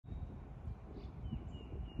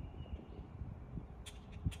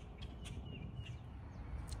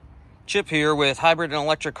Chip here with hybrid and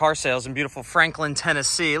electric car sales in beautiful Franklin,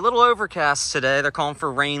 Tennessee. A little overcast today. They're calling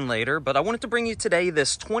for rain later, but I wanted to bring you today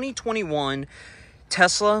this 2021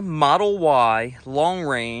 Tesla Model Y long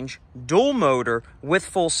range dual motor with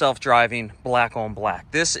full self-driving black on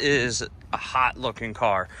black. This is a hot looking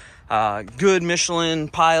car. Good Michelin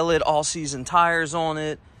Pilot all season tires on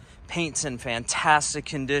it. Paint's in fantastic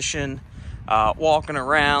condition. Walking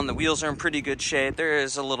around, the wheels are in pretty good shape. There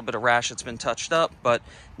is a little bit of rash that's been touched up, but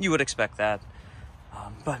you would expect that.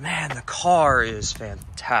 But man, the car is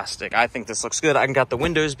fantastic. I think this looks good. I got the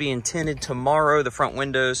windows being tinted tomorrow, the front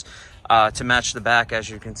windows, to match the back, as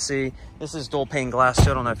you can see. This is dual pane glass,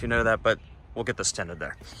 so I don't know if you know that, but we'll get this tinted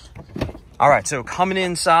there. All right, so coming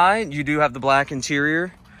inside, you do have the black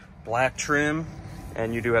interior, black trim,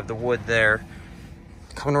 and you do have the wood there.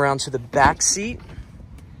 Coming around to the back seat,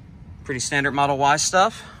 pretty standard Model Y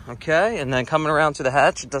stuff, okay? And then coming around to the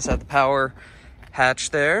hatch, it does have the power hatch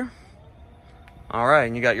there. All right,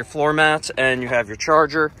 and you got your floor mats and you have your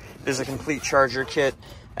charger. This is a complete charger kit.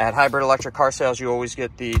 At Hybrid Electric Car Sales, you always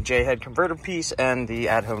get the J-head converter piece and the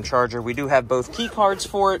at-home charger. We do have both key cards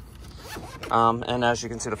for it. And as you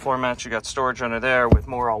can see, the floor mats, you got storage under there with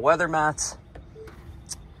more all-weather mats.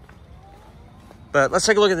 But let's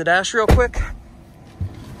take a look at the dash real quick.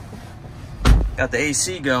 Got the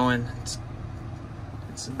AC going.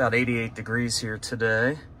 It's about 88 degrees here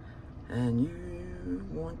today. And you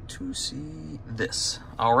want to see this.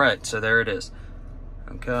 All right, so there it is.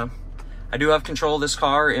 Okay. I do have control of this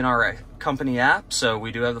car in our company app, so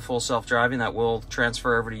we do have the full self-driving that will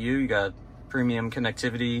transfer over to you. You got premium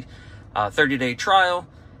connectivity, 30-day trial,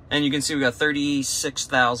 and you can see we got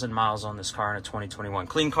 36,000 miles on this car in a 2021.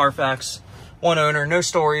 Clean Carfax, one owner, no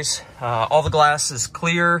stories. All the glass is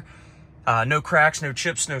clear. No cracks, no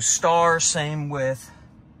chips, no stars. Same with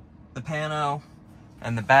the pano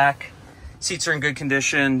and the back. Seats are in good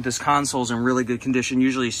condition. This console's in really good condition.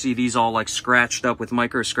 Usually you see these all like scratched up with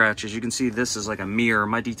micro scratches. You can see this is like a mirror.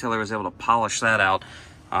 My detailer was able to polish that out.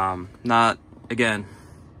 Not, again,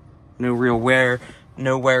 no real wear.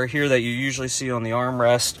 No wear here that you usually see on the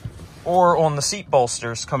armrest or on the seat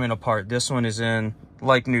bolsters coming apart. This one is in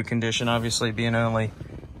like new condition, obviously being only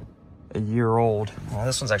a year old. Well,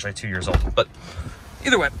 this one's actually 2 years old, but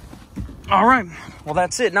either way. All right, well,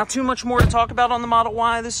 that's it. Not too much more to talk about on the Model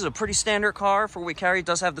Y. This is a pretty standard car for what we carry. It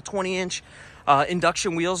does have the 20-inch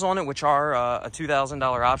induction wheels on it, which are a $2,000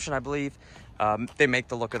 option, I believe. They make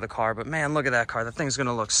the look of the car, but man, look at that car. That thing's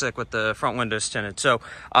gonna look sick with the front windows tinted. So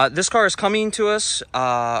this car is coming to us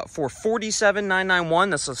for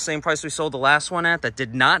 $47,991. That's the same price we sold the last one at that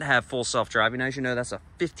did not have full self-driving. As you know, that's a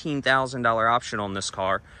 $15,000 option on this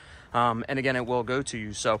car. And again, it will go to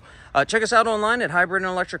you. So check us out online at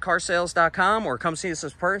hybridandelectriccarsales.com or come see us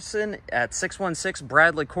in person at 616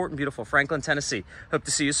 Bradley Court in beautiful Franklin, Tennessee. Hope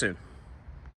to see you soon.